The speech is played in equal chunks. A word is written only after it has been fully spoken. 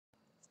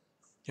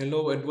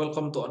Hello and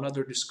welcome to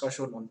another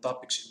discussion on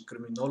topics in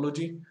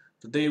criminology.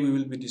 Today we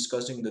will be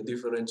discussing the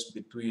difference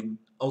between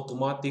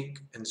automatic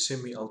and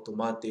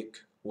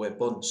semi-automatic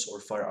weapons or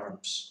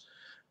firearms.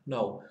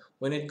 Now,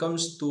 when it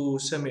comes to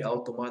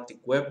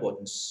semi-automatic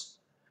weapons,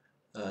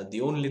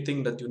 the only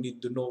thing that you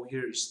need to know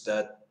here is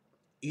that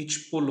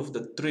each pull of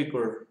the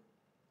trigger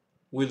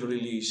will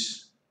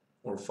release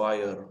or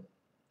fire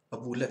a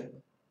bullet.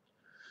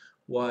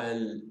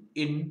 While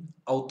in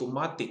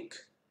automatic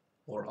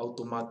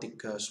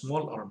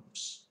small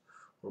arms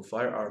or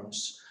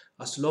firearms,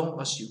 as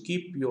long as you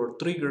keep your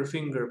trigger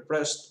finger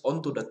pressed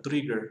onto the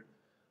trigger,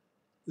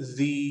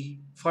 the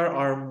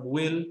firearm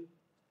will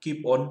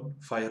keep on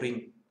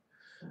firing.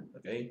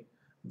 Okay,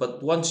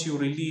 but once you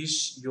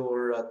release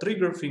your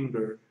trigger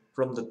finger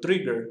from the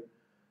trigger,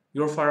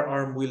 your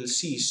firearm will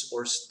cease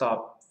or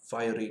stop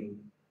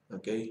firing.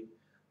 Okay,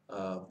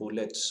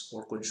 bullets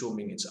or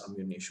consuming its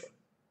ammunition.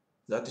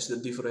 That is the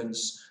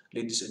difference,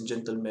 ladies and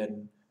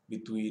gentlemen,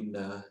 between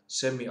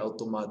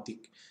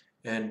semi-automatic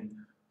and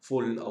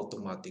full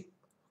automatic.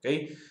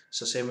 Okay?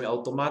 Sa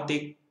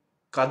semi-automatic,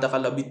 kada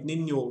kalabit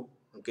ninyo,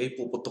 okay,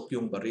 puputok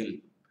yung baril.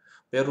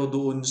 Pero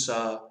doon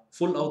sa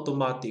full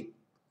automatic,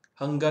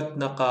 hanggat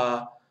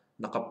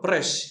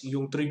naka-press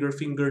yung trigger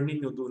finger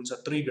ninyo doon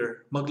sa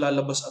trigger,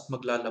 maglalabas at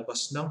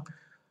maglalabas ng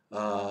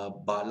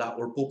bala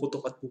or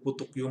puputok at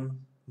puputok yung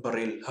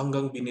baril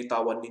hanggang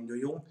binitawan ninyo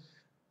yung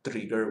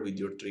trigger with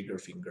your trigger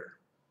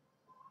finger.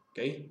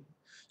 Okay?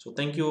 So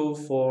thank you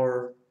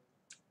for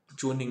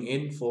tuning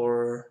in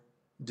for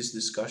this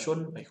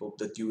discussion. I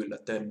hope that you will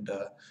attend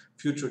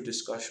future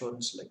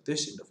discussions like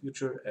this in the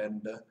future,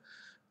 and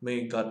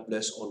may God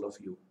bless all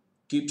of you.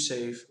 Keep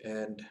safe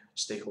and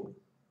stay home.